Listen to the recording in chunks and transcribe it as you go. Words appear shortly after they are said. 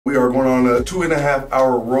We are going on a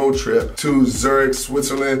 2.5-hour road trip to Zürich,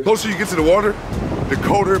 Switzerland. The closer you get to the water, the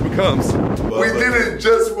colder it becomes. We did it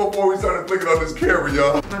just before we started flicking on this camera,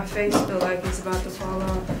 y'all. My face feels like it's about to fall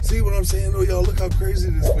off. See what I'm saying though, y'all? Look how crazy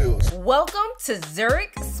this feels. Welcome to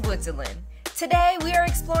Zürich, Switzerland. Today we are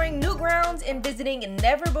exploring new grounds and visiting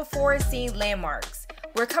never before seen landmarks.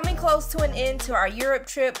 We're coming close to an end to our Europe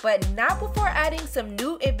trip, but not before adding some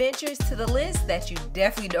new adventures to the list that you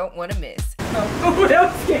definitely don't want to miss. Oh,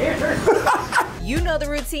 I'm scared. You know the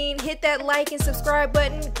routine. Hit that like and subscribe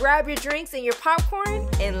button, grab your drinks and your popcorn,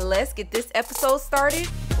 and let's get this episode started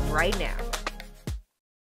right now.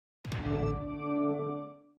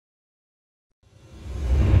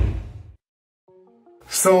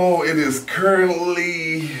 So it is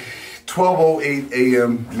currently 12:08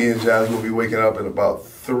 a.m. Me and Jazz will be waking up in about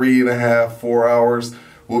 3.5, 4 hours.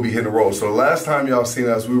 We'll be hitting the road. So the last time y'all seen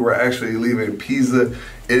us, we were actually leaving Pisa,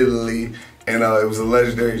 Italy. And it was a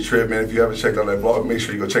legendary trip, man. If you haven't checked out that vlog, make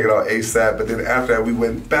sure you go check it out ASAP. But then after that, we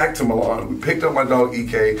went back to Milan. We picked up my dog,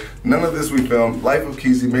 IKE. None of this we filmed. Life of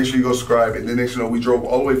Kizzy. Make sure you go subscribe. And then next you know, we drove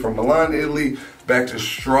all the way from Milan, Italy, back to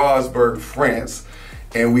Strasbourg, France.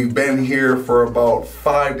 And we've been here for about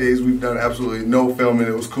 5 days. We've done absolutely no filming.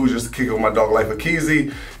 It was cool just to kick it with my dog, Life of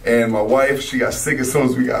Kizzy. And my wife, she got sick as soon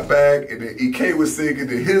as we got back. And then IKE was sick. And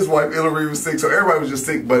then his wife, Hillary, was sick. So everybody was just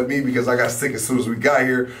sick but me because I got sick as soon as we got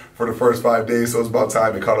here for the first 5 days. So it's about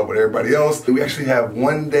time to caught up with everybody else. We actually have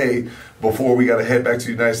one day before we got to head back to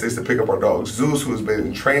the United States to pick up our dog, Zeus, who has been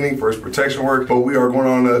in training for his protection work. But we are going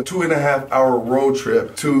on a 2.5-hour road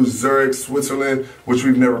trip to Zürich, Switzerland, which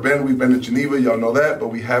we've never been. We've been to Geneva, y'all know that, but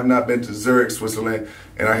we have not been to Zürich, Switzerland.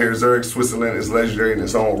 And I hear Zürich, Switzerland is legendary in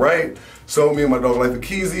its own right. So me and my dog, Life of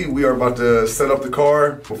Kizzy, we are about to set up the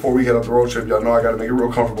car. Before we head up the road trip, y'all know I got to make it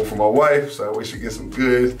real comfortable for my wife, so that way she gets some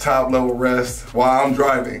good top level rest while I'm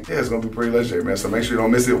driving. Yeah, it's going to be pretty legendary, man. So make sure you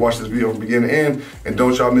don't miss it. Watch this video from beginning to end, and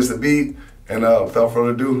don't y'all miss a beat. And without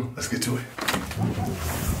further ado, let's get to it.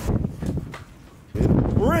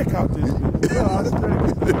 Brick out there.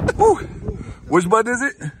 Woo. Which button is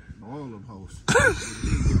it? All of them hoes. The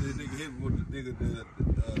nigga hit with the nigga,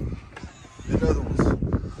 the other ones.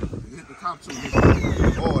 You hit the top two.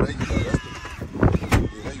 Oh, there you go. That's the,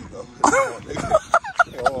 yeah, there you go.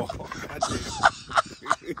 Oh,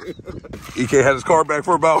 IKE had his car back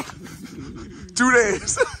for about 2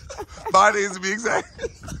 days. 5 days to be exact.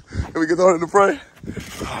 And we get on in the front.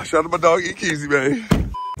 Oh, shout out to my dog, IKE, man.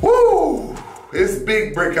 Woo! It's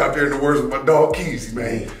big break out there in the words of my dog, Kizzy,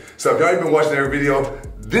 man. So if y'all ain't been watching every video,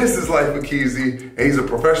 this is Life of Kizzy, and he's a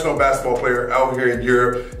professional basketball player out here in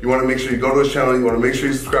Europe. You want to make sure you go to his channel, you want to make sure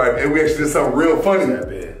you subscribe, and we actually did something real funny. Tap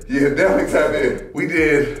in. Yeah, definitely tap in. We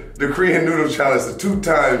did the Korean noodle challenge, the 2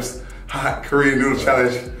 times hot Korean noodle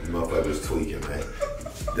challenge. Motherfuckers tweaking, man.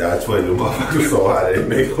 I tweeted the motherfuckers so hot they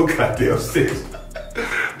make no goddamn sense.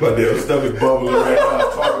 But their stomach bubbling right now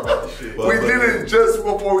talking about the shit. We did it just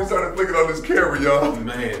before we started flicking on this camera, y'all.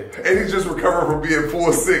 Man. And he's just recovering from being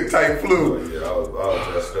full sick type flu. Oh, yeah, I was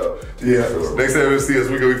messed up. Yeah, so next time you see us,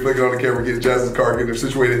 we're going to be flicking on the camera, get Jazz's car, get her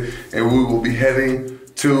situated, and we will be heading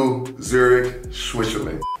to Zürich,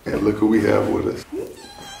 Switzerland. And look who we have with us.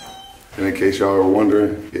 And in case y'all are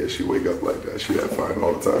wondering, yeah, she wake up like that. She that fine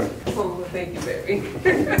all the time. Oh, thank you, baby.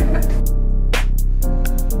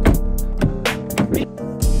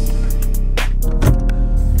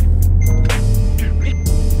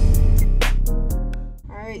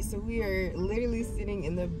 Alright, so we are literally sitting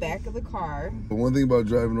in the back of the car. The one thing about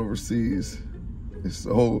driving overseas is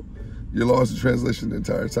the whole, you're lost in translation the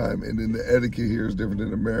entire time. And then the etiquette here is different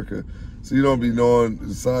than America. So you don't be knowing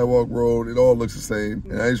the sidewalk, road, it all looks the same.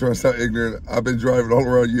 And I ain't trying to sound ignorant. I've been driving all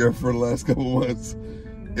around Europe for the last couple of months.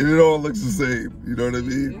 And it all looks the same, you know what I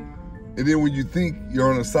mean? And then when you think you're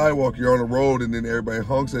on a sidewalk, you're on a road, and then everybody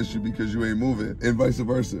honks at you because you ain't moving, and vice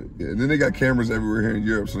versa. Yeah, and then they got cameras everywhere here in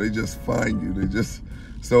Europe, so they just find you. They just,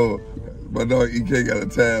 so my dog IKE got a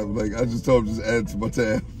tab. Like, I just told him, just add it to my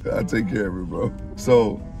tab. I take care of it, bro.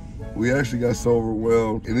 So we actually got so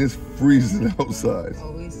overwhelmed, and it's freezing outside.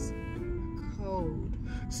 Oh, it's cold.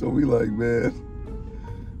 So we like, man,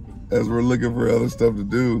 as we're looking for other stuff to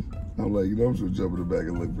do, I'm like, you know, I'm just gonna jump in the back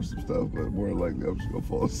and look for some stuff, but more than likely, I'm just gonna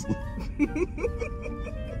fall asleep.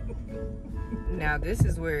 Now, this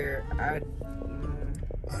is where I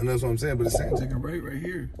know what I'm saying, but it's saying take a right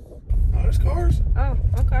here. Oh, there's cars. Oh,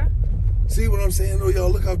 okay. See what I'm saying, though, y'all?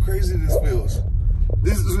 Look how crazy this feels.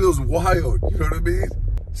 This feels wild, you know what I mean?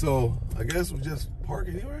 So, I guess we just park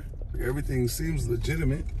anywhere. Everything seems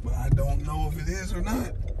legitimate, but I don't know if it is or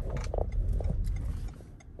not.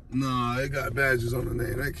 Nah, it got badges on the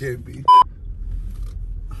name. That can't be.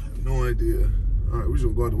 I have no idea. All right, we're just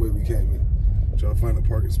gonna go out the way we came in. Trying to find a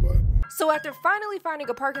parking spot. So after finally finding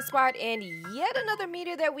a parking spot and yet another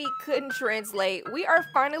meter that we couldn't translate, we are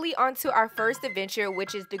finally onto our first adventure,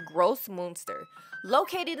 which is the Grossmünster.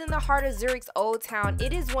 Located in the heart of Zurich's Old Town,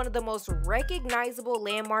 it is one of the most recognizable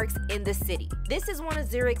landmarks in the city. This is one of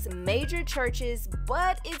Zurich's major churches,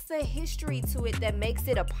 but it's a history to it that makes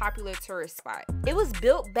it a popular tourist spot. It was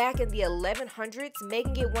built back in the 1100s,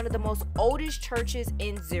 making it one of the most oldest churches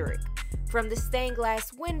in Zurich. From the stained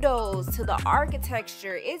glass windows to the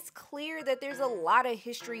architecture, it's clear that there's a lot of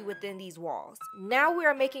history within these walls. Now we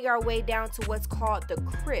are making our way down to what's called the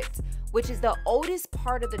crypt, which is the oldest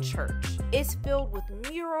part of the church. It's filled with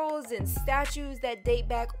murals and statues that date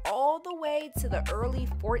back all the way to the early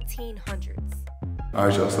 1400s. All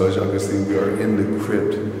right, y'all, so as y'all can see, we are in the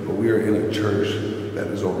crypt, but we are in a church that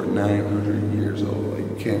is over 900 years old. Like,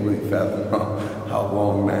 you can't really fathom how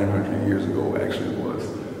long 900 years ago actually was.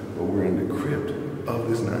 But we're in the crypt of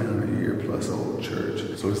this 900-year-plus old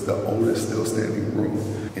church. So it's the oldest still standing room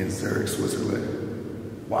in Zurich,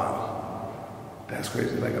 Switzerland. Wow, that's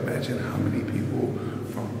crazy. Like, imagine how many people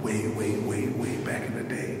from way, way, way, way back in the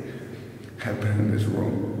day have been in this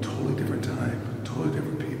room. Totally different time, totally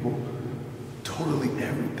different people. Totally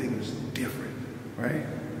everything is different, right?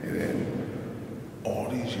 And then all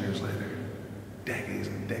these years later, decades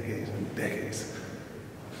and decades and decades,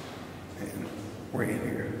 and we're in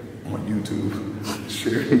here on YouTube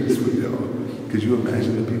sharing this with y'all. Could you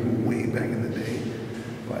imagine the people way back in the day,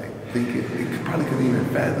 like thinking, they probably couldn't even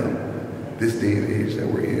fathom this day and age that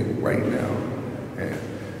we're in right now. And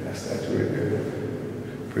that statue right there,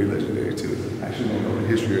 pretty legendary too. I actually don't know the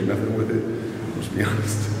history or nothing with it, let's be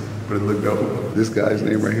honest. But it looked dope. This guy's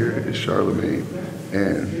name right here is Charlemagne,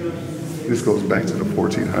 and this goes back to the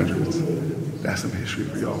 1400s. That's some history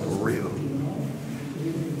for y'all, for real.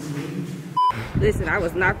 Listen, I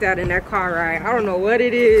was knocked out in that car ride. I don't know what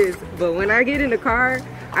it is, but when I get in the car,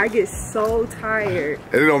 I get so tired.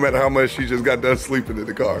 And it don't matter how much she just got done sleeping in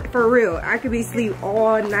the car. For real, I could be asleep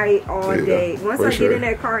all night, all day. Once I get in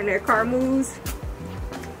that car and that car moves,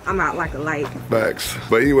 I'm out like a light. Facts.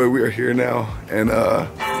 But anyway, we are here now, and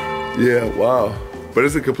yeah, wow. But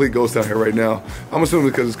it's a complete ghost town here right now. I'm assuming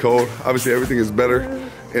because it's cold. Obviously, everything is better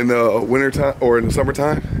in the winter time or in the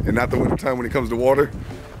summertime, and not the winter time when it comes to water.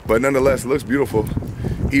 But nonetheless, it looks beautiful,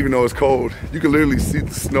 even though it's cold. You can literally see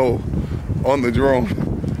the snow on the drone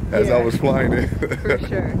as I was flying it. For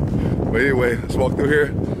sure. But anyway, let's walk through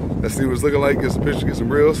here. Let's see what it's looking like, get some pictures, get some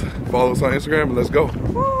reels. Follow us on Instagram, and let's go.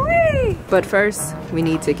 Woo-wee. But first, we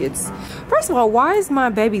need tickets. First of all, why is my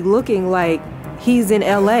baby looking like he's in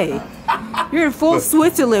LA? You're in full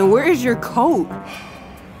Switzerland. Where is your coat?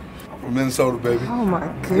 I'm from Minnesota, baby. Oh my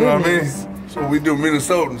goodness. You know what I mean? So we do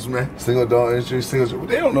Minnesotans, man. Single adult entry, single.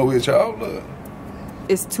 They don't know we're a child. Look.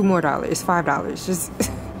 It's $2 more. It's $5. Just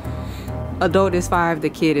adult is $5. The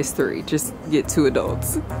kid is $3. Just get 2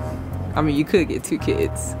 adults. I mean, you could get 2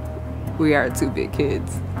 kids. We are 2 big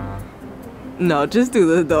kids. No, just do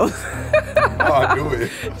the adult. Oh, I do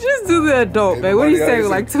it. Just do the adult, man. What do you say?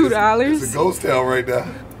 Like $2? It's a ghost town right now.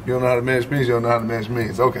 You don't know how to manage means, you don't know how to manage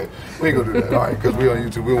means. Okay, we ain't gonna do that. All right, because we on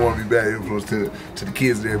YouTube, we don't want to be bad influence to the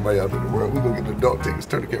kids and everybody out in the world. We gonna get the adult tickets.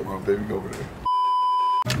 Turn the camera on, baby. Go over there.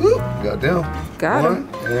 Woo, got down. Got him.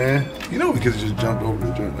 And you know we could have just jumped over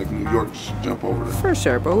the joint, like New York, just jump over there. For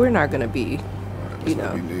sure, but we're not gonna be, you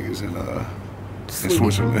know. Be niggas in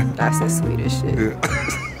Switzerland. That's some Swedish shit. Yeah.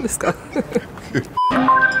 Let's go.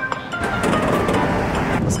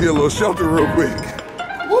 Let's get a little shelter real quick.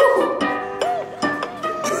 Woo!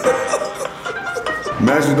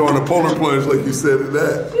 Imagine doing a polar plunge like you said in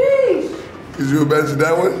that. Jeez. Could you imagine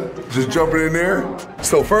that one? Just jumping in there.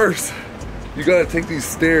 So first, you gotta take these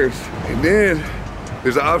stairs, and then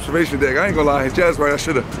there's an observation deck. I ain't gonna lie, Jazz right, I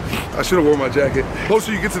should've worn my jacket. The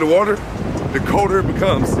closer you get to the water, the colder it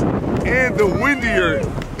becomes, and the windier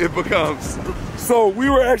it becomes. So we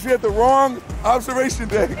were actually at the wrong observation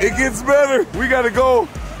deck. It gets better. We gotta go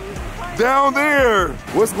down there.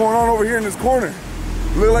 What's going on over here in this corner?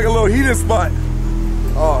 Look like a little heated spot.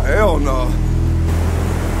 Oh, hell no.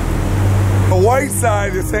 The white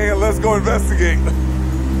side is saying, let's go investigate.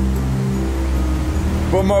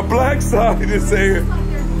 But my black side is saying,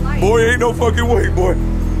 boy, ain't no fucking way, boy.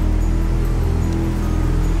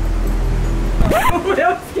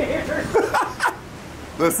 I'm scared.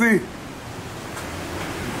 Let's see.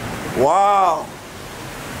 Wow.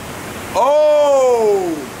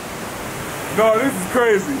 Oh. No, this is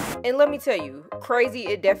crazy. And let me tell you, crazy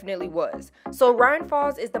it definitely was. So Rhine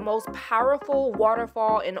Falls is the most powerful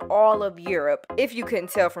waterfall in all of Europe, if you couldn't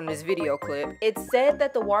tell from this video clip. It's said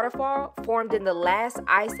that the waterfall formed in the last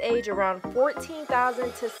ice age around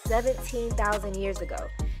 14,000 to 17,000 years ago.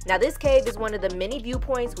 Now this cave is one of the many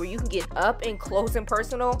viewpoints where you can get up and close and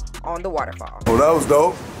personal on the waterfall. Oh, that was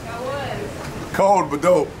dope. That was. Cold, but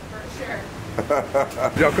dope. For sure.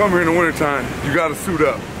 Y'all come here in the wintertime, you gotta suit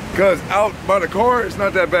up. Cause out by the car, it's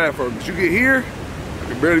not that bad for me. But you get here, I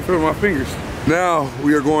can barely feel my fingers. Now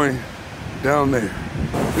we are going down there.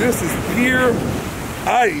 This is pure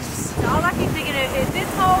ice. All I keep thinking is this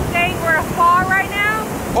whole thing we're a fall right now?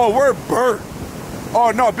 Oh, we're burnt.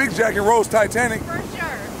 Oh no, Big Jack and Rose Titanic. For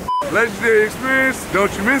sure. Legendary experience,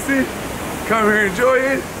 don't you miss it? Come here, enjoy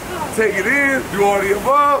it, take it in, do all the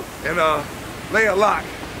above, and lay a lock.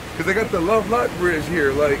 Cause they got the Love Lock Bridge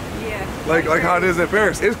here, like how it is in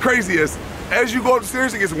Paris. It's crazy. As you go up the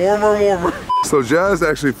stairs, it gets warmer and warmer. So Jazz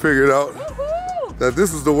actually figured out that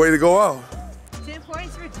this is the way to go out. 10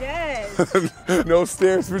 points for Jazz. No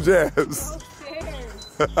stairs for Jazz. No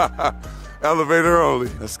stairs. Elevator only.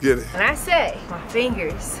 Let's get it. And I say, my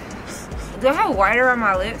fingers. Do I have white around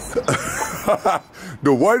my lips?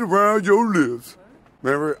 The white around your lips.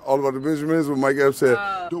 Remember All About the Benjamins when Mike Epps said,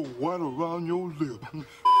 the white around your lips.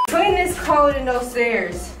 Between this cold and those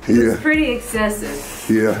stairs, yeah, it's pretty excessive.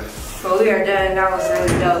 Yeah. But we are done. That was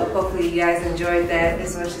really dope. Hopefully you guys enjoyed that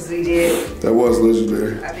as much as we did. That was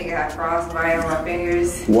legendary. I think I got frostbite on my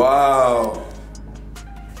fingers. Wow.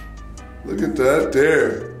 Look at that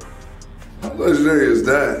there. How legendary is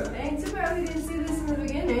that? Dang, too bad we didn't see this in the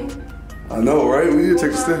beginning. I know, right? We need to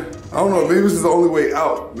take a step. I don't know, maybe this is the only way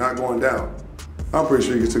out, not going down. I'm pretty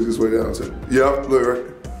sure you can take this way down too. Yep, look, right?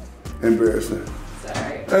 Embarrassing.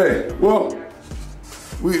 Sorry. Hey, well,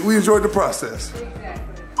 we enjoyed the process.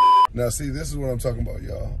 Exactly. Now see, this is what I'm talking about,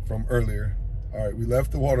 y'all, from earlier. All right, we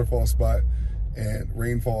left the waterfall spot and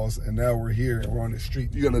rain falls, and now we're here and we're on the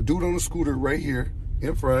street. You got a dude on a scooter right here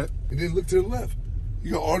in front, and then look to the left.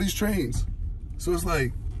 You got all these trains. So it's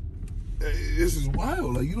like, this is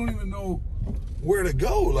wild. Like, you don't even know where to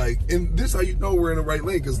go. Like, and this is how you know we're in the right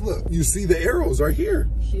lane, because look, you see the arrows right here.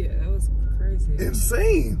 Yeah, that was crazy.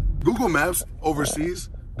 Insane. Google Maps overseas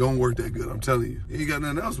don't work that good, I'm telling you. You ain't got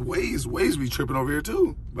nothing else. Waze be tripping over here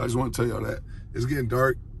too. But I just want to tell y'all that. It's getting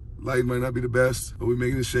dark. Light might not be the best, but we're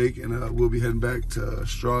making a shake, and we'll be heading back to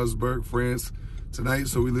Strasbourg, France tonight.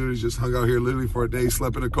 So we literally just hung out here literally for a day,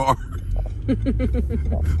 slept in a car.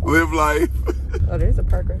 Live life. Oh, there's a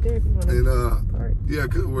park right there if you want to park. Yeah,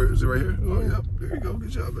 where is it, right here? Yeah. Oh, yep, there you go. Good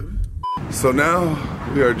job, baby. So now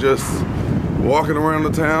we are just walking around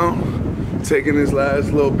the town, taking this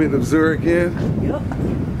last little bit of Zurich in. Yep.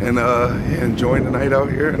 And enjoying the night out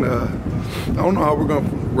here. And I don't know how we're gonna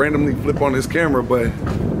randomly flip on this camera, but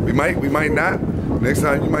we might not. Next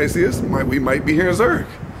time you might see us, we might be here in Zurich.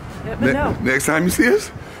 Next time you see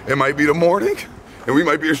us, it might be the morning, and we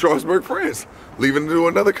might be in Strasbourg, France, leaving to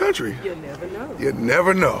another country. You never know. You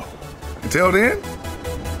never know. Until then,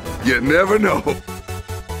 you never know.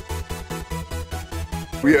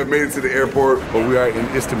 We have made it to the airport, but we are in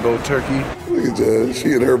Istanbul, Turkey. Look at that,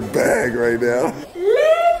 she in her bag right now.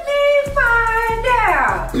 Let me find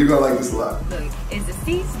out. You're gonna like this a lot. Look, is the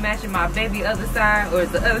seats matching my baby other side, or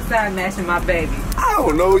is the other side matching my baby? I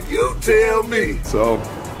don't know, you tell me. So,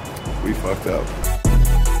 we fucked up.